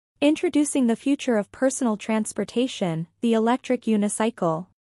Introducing the future of personal transportation, the electric unicycle.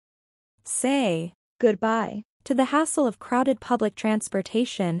 Say goodbye to the hassle of crowded public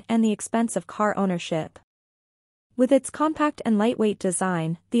transportation and the expense of car ownership. With its compact and lightweight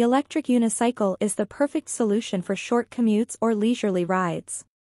design, the electric unicycle is the perfect solution for short commutes or leisurely rides.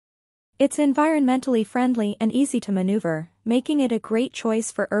 It's environmentally friendly and easy to maneuver, making it a great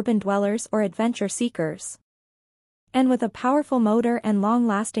choice for urban dwellers or adventure seekers. And with a powerful motor and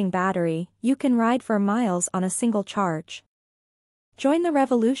long-lasting battery, you can ride for miles on a single charge. Join the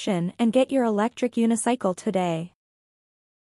revolution and get your electric unicycle today.